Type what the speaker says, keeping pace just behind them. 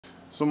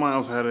So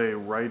Miles had a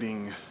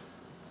writing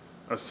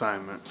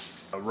assignment.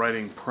 A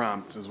writing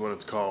prompt is what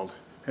it's called.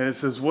 And it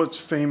says, which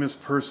famous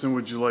person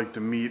would you like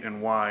to meet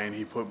and why? And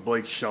he put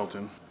Blake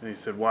Shelton. And he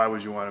said, why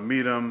would you want to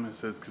meet him? It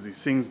says, because he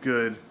sings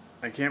good.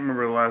 I can't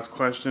remember the last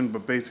question,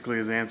 but basically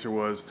his answer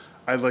was,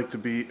 I'd like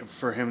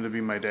for him to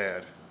be my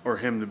dad, or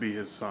him to be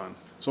his son.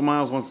 So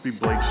Miles wants to be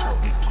Blake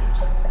Shelton's kid.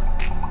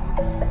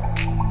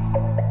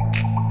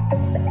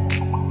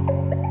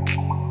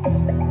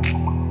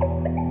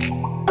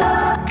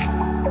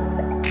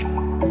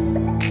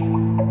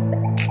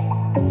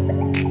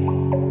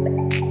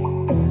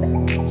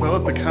 So I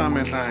left a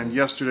comment on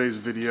yesterday's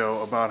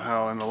video about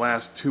how in the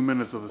last 2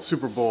 minutes of the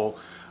Super Bowl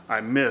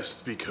I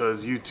missed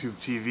because YouTube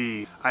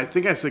TV, I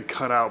think I said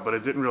cut out, but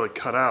it didn't really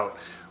cut out.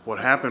 What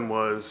happened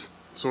was,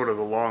 sort of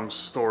the long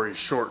story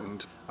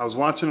shortened, I was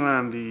watching it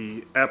on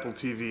the Apple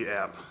TV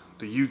app,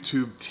 the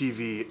YouTube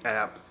TV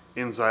app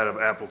inside of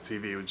Apple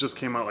TV. It just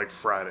came out like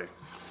Friday.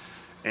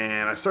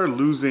 And I started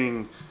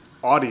losing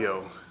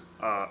audio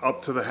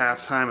up to the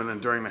halftime and then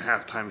during the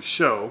halftime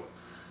show.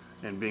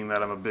 And being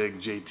that I'm a big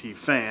JT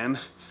fan,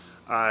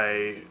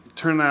 I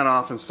turned that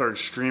off and started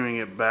streaming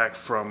it back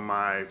from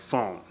my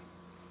phone.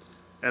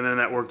 And then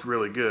that worked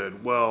really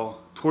good.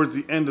 Well, towards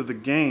the end of the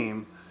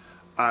game,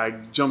 I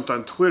jumped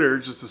on Twitter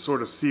just to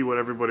sort of see what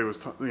everybody was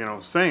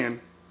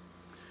saying,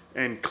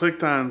 and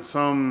clicked on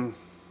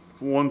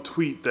one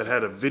tweet that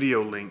had a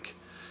video link,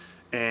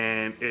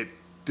 and it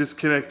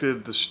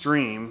disconnected the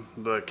stream,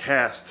 the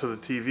cast, to the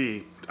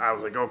TV. I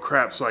was like, oh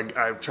crap, so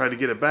I tried to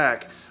get it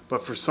back,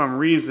 but for some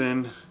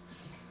reason,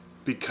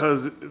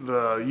 because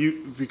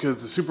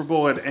the Super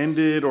Bowl had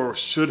ended or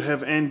should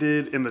have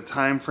ended in the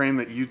time frame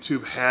that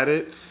YouTube had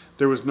it,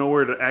 there was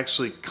nowhere to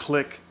actually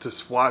click to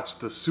watch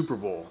the Super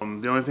Bowl.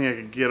 The only thing I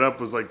could get up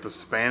was like the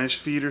Spanish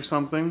feed or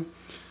something.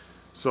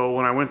 So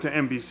when I went to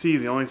NBC,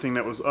 the only thing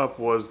that was up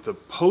was the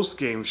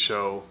post-game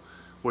show,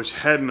 which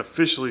hadn't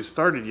officially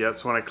started yet.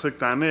 So when I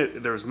clicked on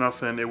it, there was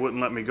nothing. It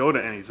wouldn't let me go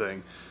to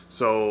anything.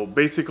 So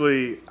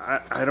basically,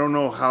 I don't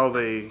know how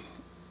they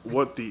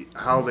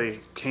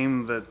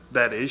came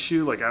that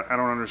issue. Like I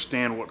don't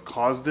understand what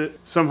caused it.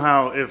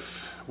 Somehow,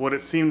 what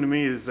it seemed to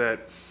me is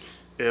that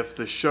if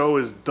the show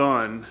is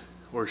done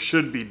or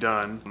should be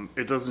done,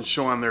 it doesn't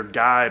show on their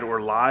guide or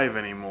live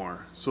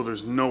anymore. So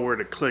there's nowhere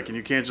to click, and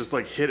you can't just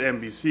like hit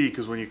NBC,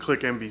 because when you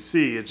click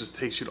NBC, it just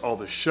takes you to all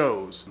the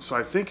shows. So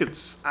I think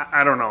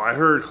I don't know. I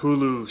heard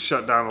Hulu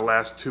shut down the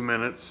last 2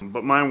 minutes,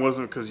 but mine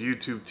wasn't because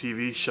YouTube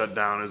TV shut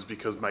down. It's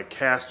because my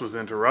cast was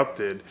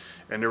interrupted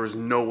and there was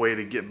no way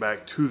to get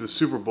back to the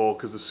Super Bowl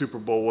because the Super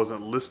Bowl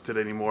wasn't listed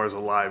anymore as a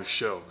live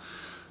show.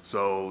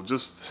 So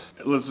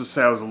let's just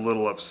say I was a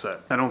little upset.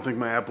 I don't think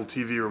my Apple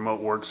TV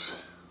remote works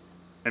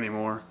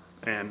anymore,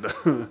 and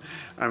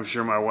I'm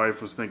sure my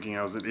wife was thinking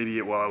I was an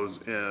idiot while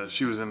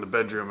she was in the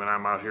bedroom and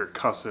I'm out here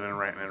cussing and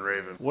ranting and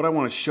raving. What I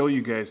want to show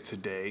you guys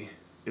today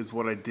is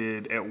what I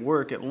did at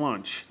work at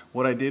lunch.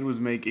 What I did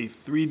was make a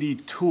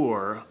 3D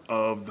tour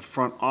of the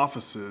front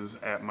offices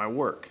at my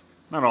work.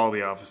 Not all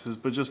the offices,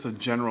 but just a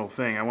general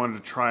thing. I wanted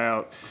to try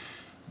out.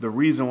 The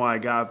reason why I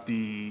got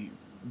the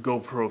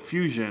GoPro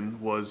Fusion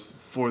was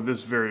for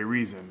this very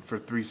reason, for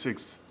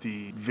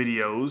 360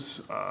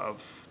 videos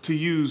to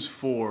use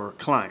for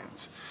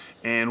clients.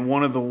 And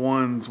one of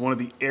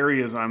the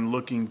areas I'm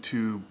looking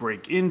to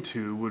break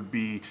into would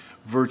be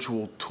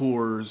virtual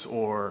tours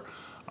or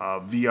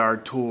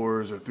VR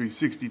tours or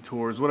 360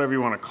 tours, whatever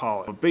you want to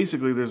call it. But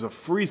basically there's a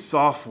free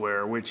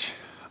software, which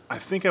I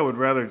think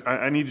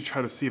I need to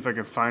try to see if I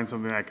can find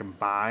something I can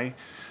buy,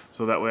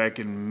 so that way I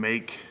can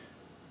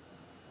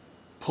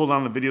pull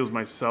down the videos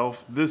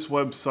myself. This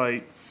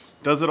website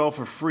does it all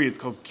for free. It's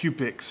called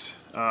Cupid.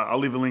 I'll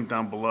leave a link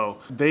down below.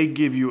 They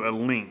give you a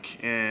link,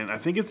 and I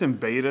think it's in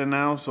beta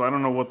now, so I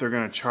don't know what they're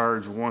gonna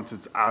charge once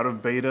it's out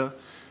of beta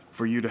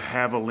for you to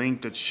have a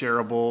link that's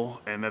shareable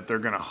and that they're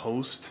gonna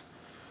host.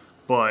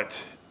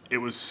 But it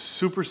was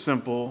super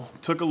simple,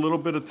 took a little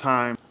bit of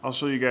time. I'll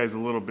show you guys a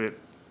little bit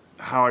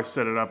how I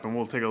set it up, and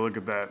we'll take a look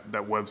at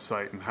that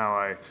website and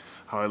how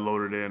I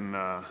loaded in.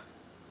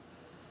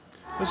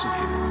 Let's just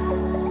get into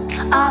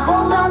it. I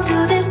hold on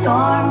to this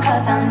storm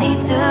cause I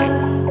need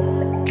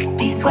to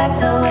be swept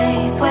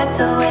away, swept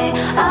away.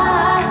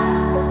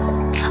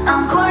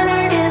 I'm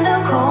cornered in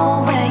the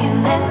cold where you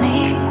left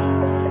me.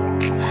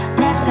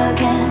 Left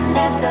again,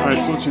 left again.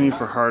 Alright, so what you need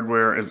for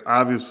hardware is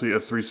obviously a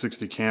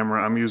 360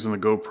 camera. I'm using the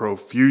GoPro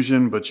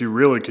Fusion, but you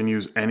really can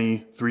use any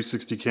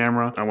 360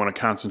 camera. I want to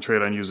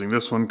concentrate on using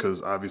this one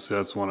because obviously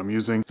that's the one I'm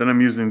using. Then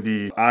I'm using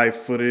the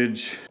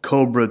iFootage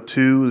Cobra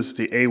 2. This is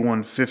the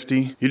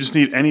A150. You just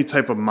need any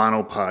type of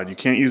monopod. You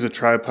can't use a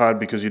tripod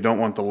because you don't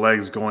want the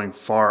legs going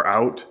far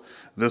out.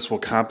 This will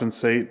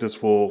compensate.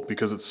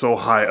 Because it's so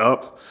high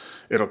up,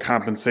 it'll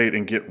compensate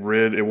and get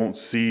rid. It won't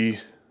see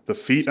the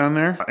feet on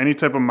there. Any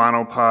type of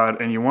monopod,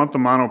 and you want the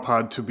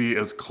monopod to be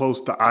as close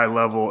to eye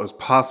level as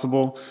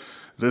possible.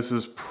 This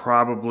is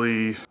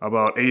probably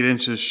about 8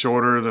 inches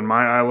shorter than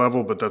my eye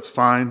level, but that's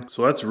fine.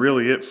 So that's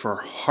really it for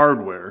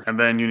hardware. And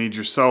then you need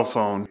your cell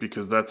phone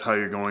because that's how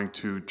you're going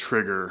to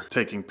trigger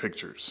taking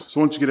pictures. So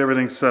once you get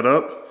everything set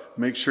up,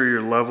 make sure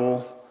you're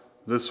level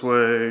this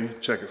way,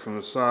 check it from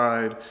the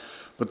side.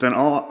 But then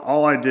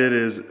all I did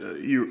is,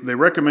 they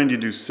recommend you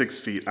do 6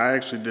 feet. I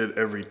actually did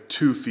every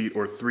 2 feet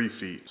or 3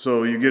 feet.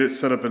 So you get it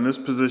set up in this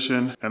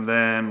position, and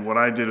then what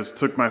I did is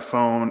took my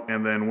phone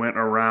and then went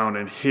around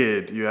and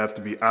hid. You have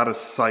to be out of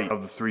sight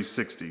of the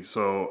 360.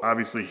 So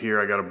obviously here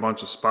I got a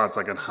bunch of spots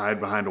I can hide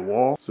behind a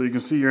wall. So you can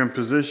see you're in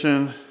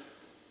position.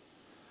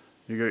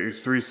 You got your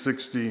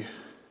 360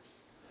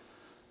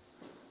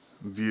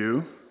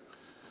 view.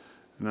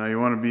 Now you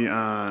want to be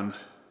on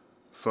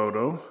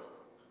photo.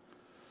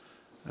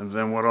 And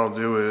then what I'll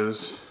do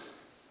is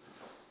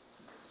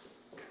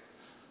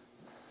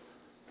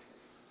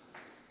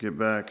get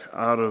back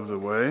out of the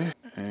way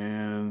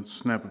and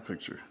snap a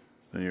picture.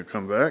 Then you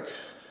come back.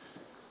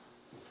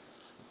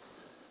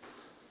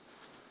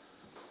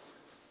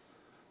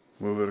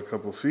 Move it a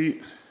couple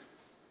feet.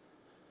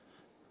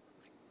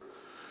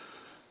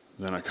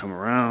 Then I come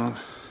around,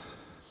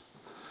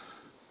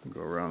 go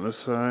around this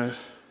side.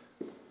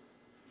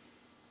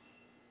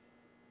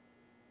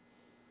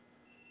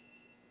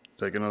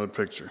 Take another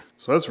picture.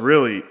 So that's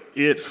really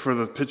it for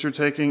the picture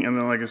taking. And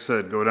then, like I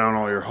said, go down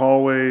all your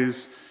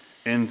hallways,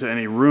 into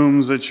any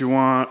rooms that you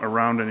want,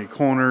 around any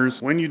corners.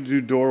 When you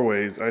do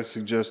doorways, I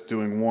suggest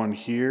doing one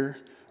here,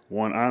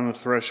 one on the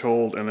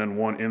threshold, and then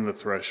one in the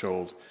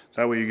threshold.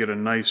 That way you get a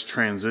nice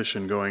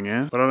transition going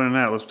in. But other than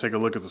that, let's take a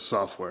look at the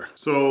software.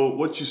 So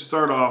what you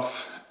start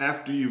off,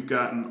 after you've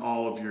gotten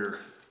all of your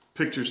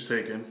pictures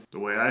taken, the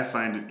way I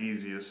find it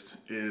easiest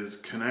is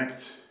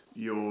connect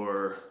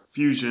your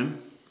Fusion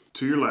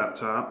to your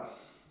laptop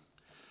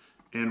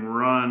and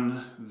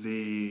run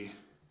the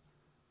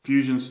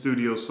Fusion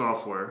Studio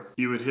software.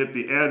 You would hit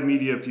the add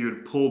media if you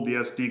had pulled the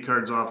SD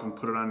cards off and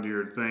put it onto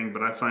your thing,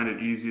 but I find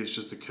it easiest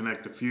just to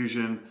connect to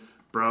Fusion,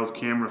 browse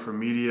camera for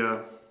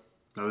media.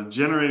 Now the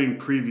generating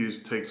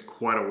previews takes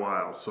quite a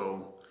while,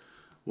 so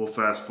we'll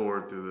fast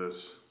forward through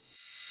this.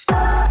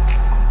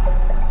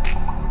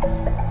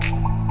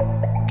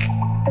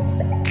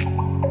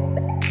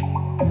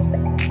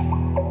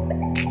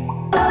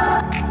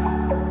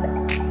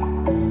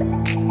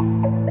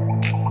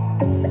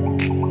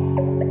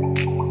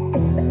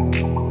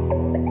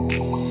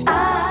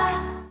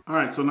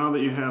 So now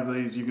that you have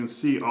these, you can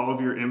see all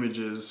of your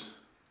images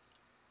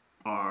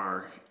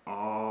are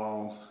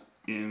all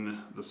in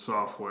the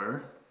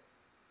software.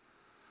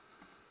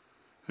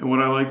 And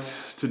what I like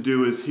to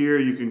do is here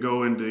you can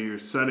go into your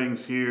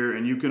settings here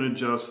and you can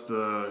adjust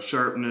the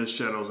sharpness,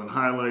 shadows and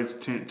highlights,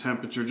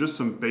 temperature, just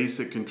some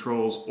basic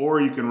controls, or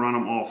you can run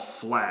them all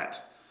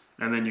flat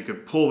and then you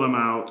could pull them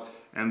out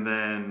and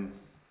then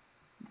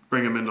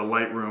bring them into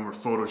Lightroom or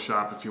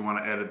Photoshop if you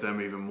want to edit them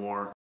even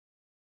more.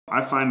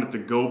 I find that the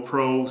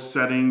GoPro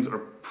settings are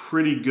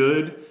pretty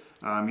good.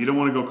 You don't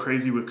want to go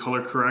crazy with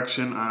color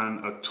correction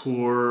on a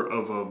tour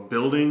of a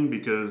building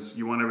because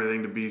you want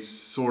everything to be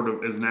sort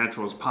of as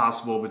natural as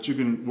possible, but you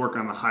can work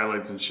on the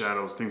highlights and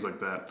shadows, things like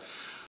that.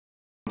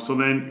 So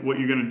then what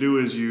you're going to do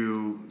is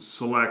you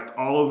select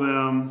all of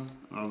them.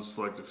 I'll just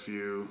select a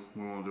few.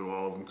 We won't do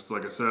all of them because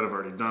like I said, I've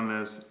already done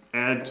this.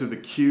 Add to the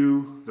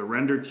queue, the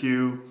render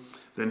queue.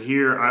 Then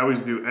here, I always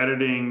do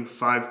editing,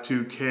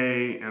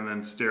 5.2K, and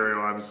then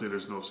stereo. Obviously,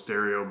 there's no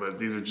stereo, but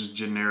these are just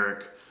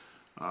generic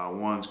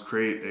ones.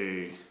 Create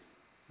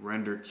a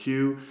render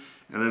queue,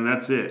 and then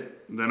that's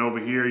it. Then over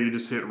here, you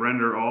just hit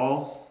render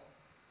all,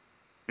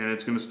 and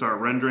it's going to start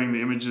rendering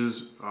the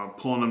images,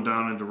 pulling them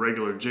down into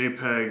regular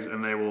JPEGs,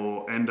 and they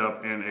will end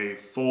up in a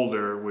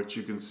folder, which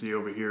you can see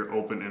over here,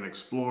 Open in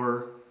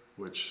Explorer,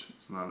 which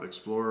it's not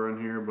Explorer in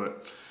here,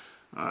 but,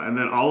 and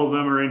then all of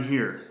them are in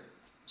here.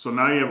 So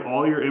now you have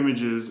all your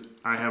images.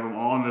 I have them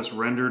all in this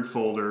rendered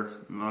folder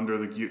under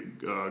the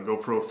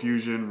GoPro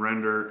Fusion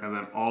render, and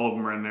then all of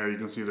them are in there. You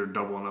can see they're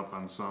doubling up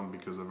on some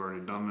because I've already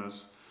done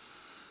this.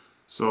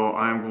 So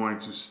I'm going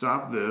to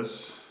stop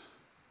this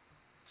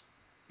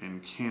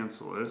and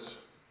cancel it.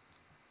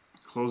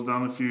 Close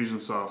down the Fusion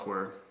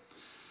software.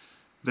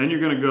 Then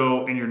you're going to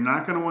go, and you're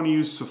not going to want to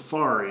use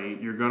Safari.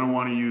 You're going to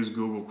want to use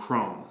Google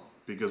Chrome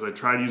because I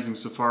tried using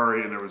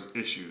Safari and there was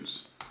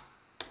issues.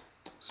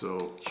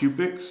 So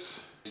Cupid.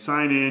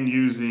 Sign in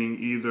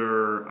using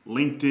either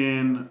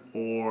LinkedIn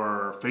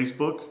or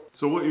Facebook.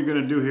 So what you're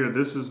going to do here,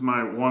 this is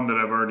my one that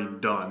I've already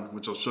done,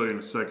 which I'll show you in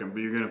a second, but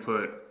you're going to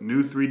put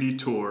new 3D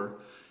tour.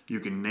 You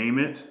can name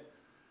it,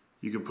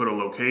 you can put a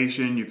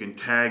location, you can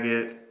tag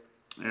it,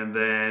 and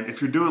then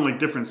if you're doing like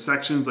different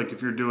sections, like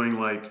if you're doing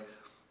like,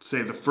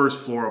 say the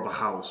first floor of a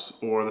house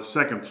or the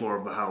second floor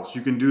of the house,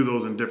 you can do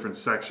those in different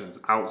sections,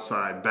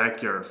 outside,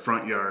 backyard,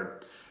 front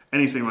yard,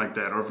 anything like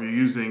that. Or if you're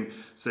using,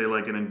 say,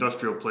 like an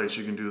industrial place,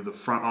 you can do the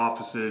front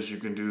offices, you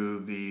can do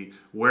the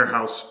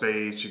warehouse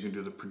space, you can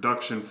do the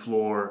production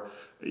floor.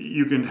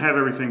 You can have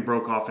everything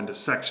broke off into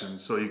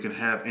sections so you can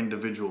have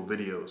individual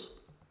videos,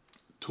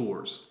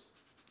 tours.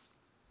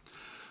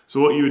 So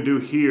what you would do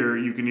here,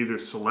 you can either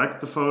select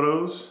the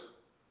photos,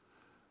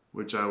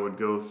 which I would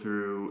go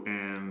through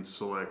and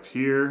select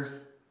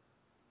here,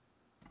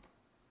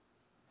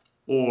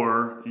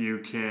 or you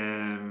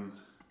can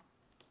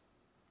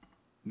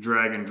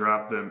drag and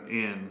drop them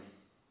in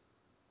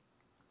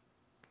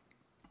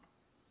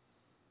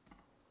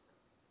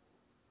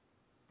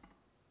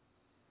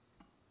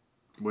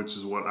which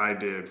is what I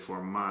did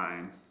for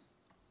mine.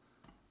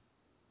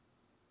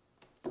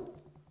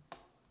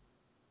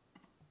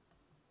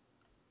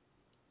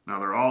 Now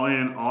they're all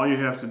in. All you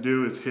have to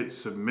do is hit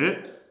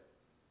submit.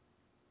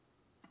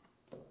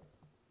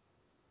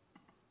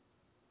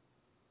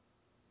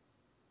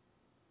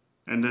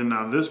 And then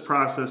now this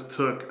process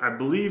took, I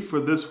believe for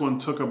this one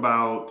took like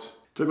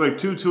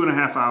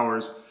 2.5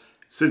 hours.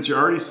 Since you're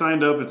already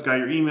signed up, it's got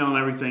your email and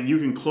everything, you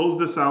can close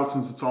this out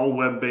since it's all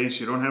web-based.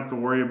 You don't have to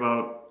worry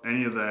about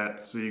any of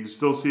that. So you can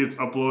still see it's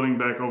uploading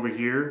back over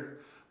here,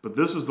 but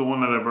this is the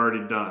one that I've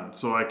already done.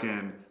 So I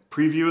can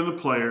preview in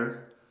the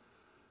player,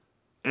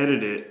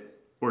 edit it,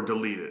 or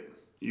delete it.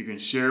 You can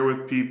share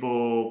with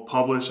people,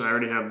 publish. I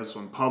already have this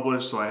one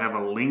published, so I have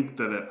a link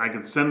that I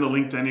can send the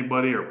link to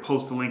anybody or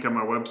post the link on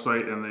my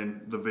website, and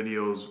then the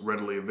video is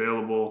readily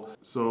available.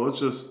 So let's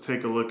just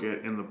take a look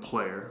at in the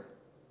player.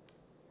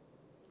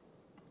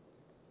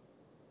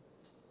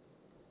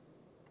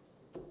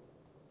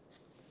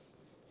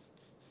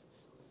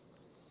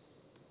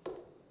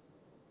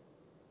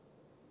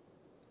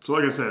 So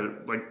like I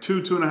said, like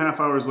 2.5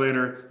 hours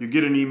later, you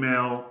get an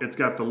email, it's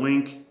got the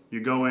link,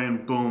 you go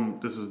in, boom,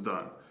 this is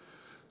done.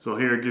 So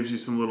here it gives you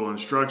some little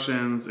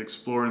instructions,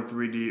 explore in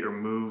 3D or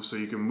move, so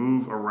you can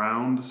move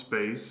around the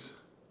space,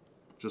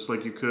 just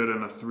like you could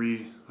in a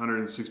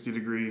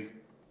 360-degree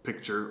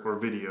picture or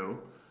video.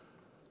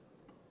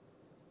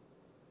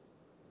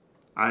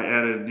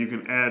 You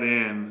can add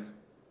in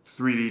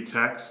 3D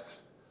text.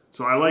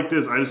 So I like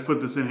this, I just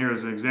put this in here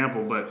as an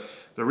example, but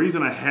the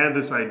reason I had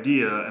this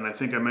idea, and I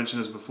think I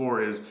mentioned this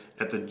before, is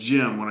at the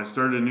gym, when I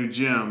started a new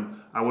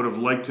gym, I would have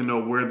liked to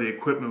know where the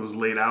equipment was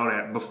laid out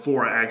at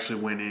before I actually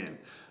went in.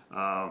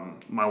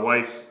 My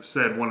wife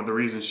said one of the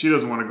reasons she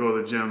doesn't want to go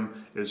to the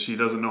gym is she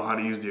doesn't know how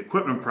to use the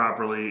equipment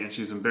properly and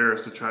she's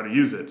embarrassed to try to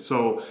use it.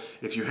 So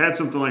if you had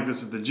something like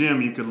this at the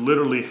gym, you could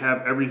literally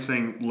have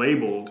everything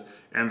labeled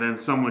and then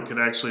someone could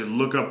actually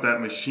look up that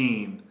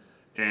machine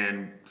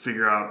and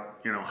figure out,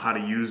 you know, how to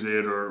use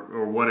it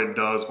or what it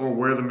does or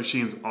where the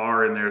machines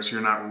are in there, so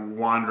you're not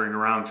wandering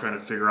around trying to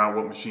figure out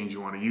what machines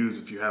you want to use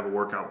if you have a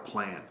workout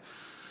plan.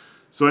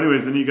 So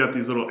anyways, then you got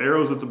these little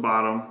arrows at the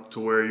bottom to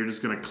where you're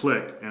just going to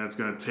click and it's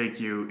going to take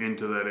you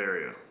into that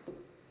area.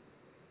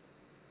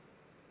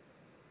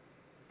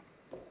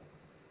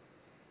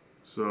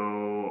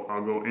 So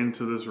I'll go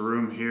into this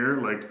room here,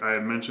 like I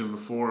had mentioned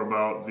before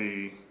about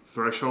the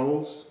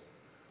thresholds,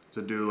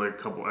 to do like a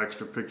couple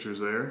extra pictures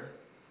there.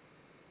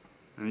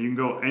 And you can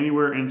go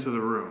anywhere into the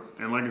room.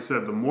 And like I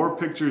said, the more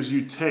pictures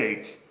you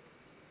take,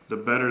 the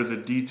better the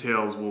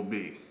details will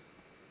be.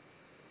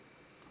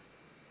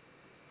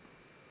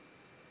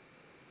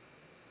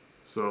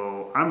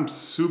 So I'm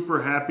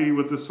super happy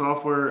with this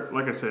software.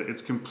 Like I said,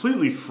 it's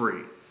completely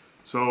free.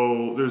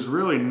 So there's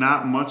really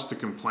not much to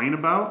complain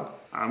about.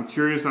 I'm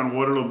curious on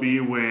what it'll be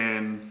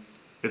when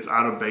it's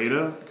out of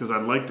beta, because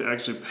I'd like to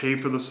actually pay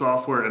for the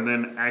software and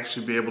then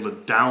actually be able to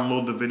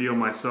download the video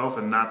myself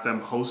and not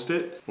them host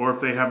it. Or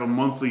if they have a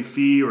monthly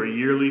fee or a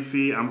yearly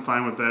fee, I'm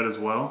fine with that as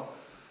well.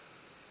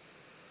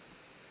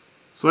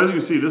 So as you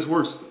can see, this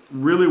works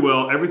really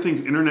well.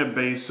 Everything's internet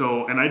based.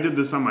 So, and I did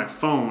this on my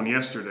phone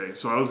yesterday.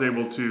 So I was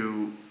able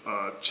to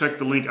check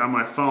the link on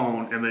my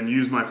phone and then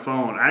use my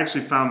phone. I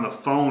actually found the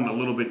phone a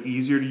little bit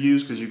easier to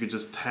use because you could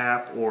just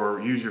tap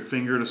or use your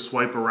finger to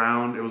swipe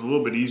around. It was a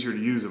little bit easier to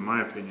use in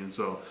my opinion.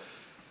 So,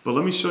 but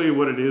let me show you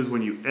what it is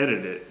when you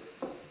edit it.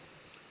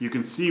 You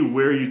can see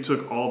where you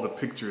took all the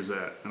pictures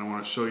at. And I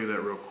want to show you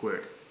that real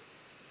quick.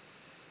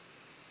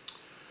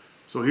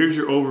 So here's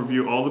your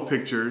overview, all the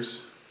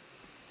pictures.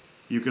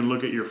 You can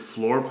look at your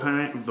floor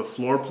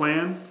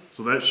plan,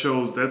 so that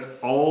shows that's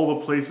all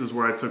the places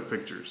where I took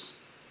pictures.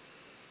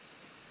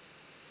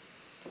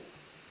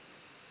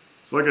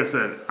 So like I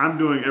said, I'm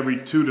doing every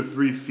 2 to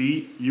 3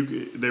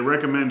 feet. They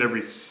recommend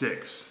every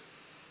 6,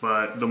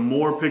 but the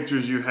more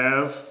pictures you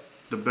have,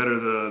 the better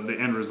the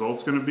end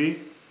result's going to be.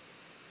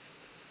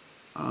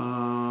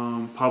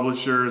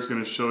 Publisher is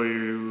going to show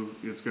you,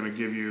 it's going to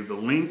give you the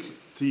link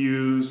to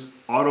use,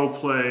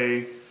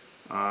 autoplay.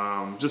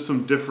 Just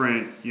some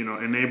different,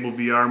 enable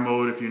VR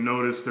mode. If you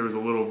notice, there was a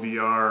little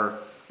VR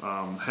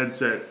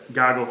headset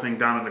goggle thing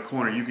down in the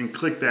corner. You can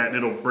click that and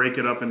it'll break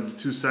it up into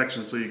 2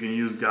 sections so you can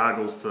use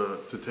goggles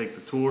to take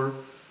the tour.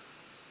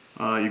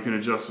 You can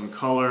adjust some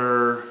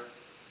color.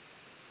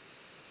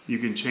 You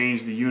can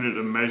change the unit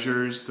of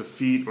measures to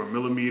feet or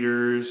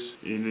millimeters.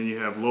 And then you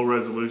have low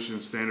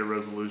resolution, standard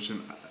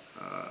resolution.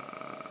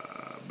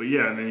 But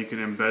yeah, and then you can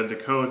embed the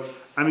code.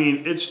 I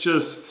mean, it's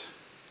just,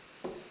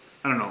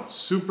 I don't know,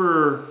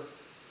 super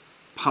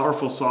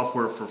powerful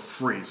software for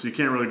free, so you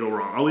can't really go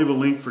wrong. I'll leave a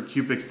link for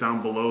Cupid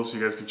down below so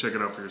you guys can check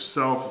it out for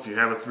yourself. If you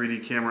have a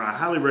 3D camera, I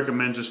highly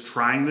recommend just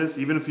trying this,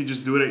 even if you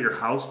just do it at your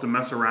house to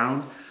mess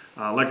around.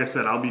 Like I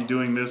said, I'll be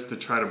doing this to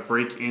try to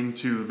break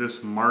into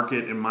this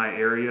market in my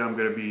area. I'm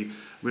gonna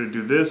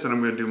do this, and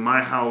I'm gonna do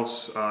my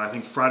house. I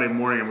think Friday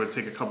morning I'm gonna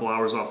take a couple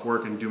hours off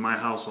work and do my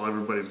house while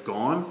everybody's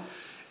gone.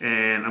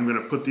 And I'm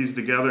gonna put these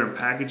together and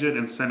package it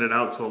and send it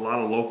out to a lot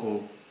of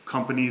local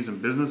companies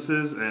and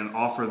businesses and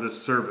offer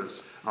this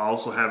service. I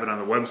also have it on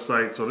the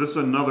website. So this is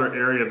another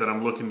area that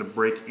I'm looking to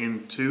break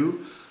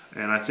into,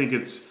 and I think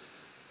it's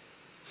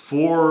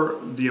for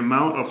the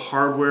amount of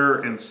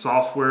hardware and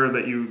software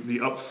that the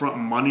upfront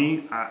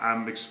money,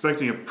 I'm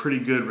expecting a pretty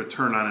good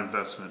return on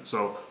investment.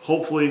 So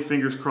hopefully,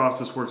 fingers crossed,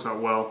 this works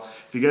out well.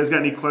 If you guys got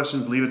any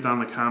questions, leave it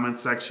down in the comment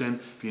section.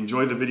 If you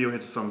enjoyed the video,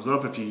 hit the thumbs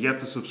up. If you yet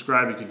to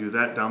subscribe, you can do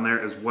that down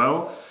there as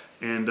well.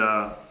 And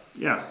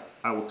yeah,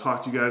 I will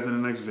talk to you guys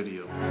in the next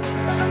video.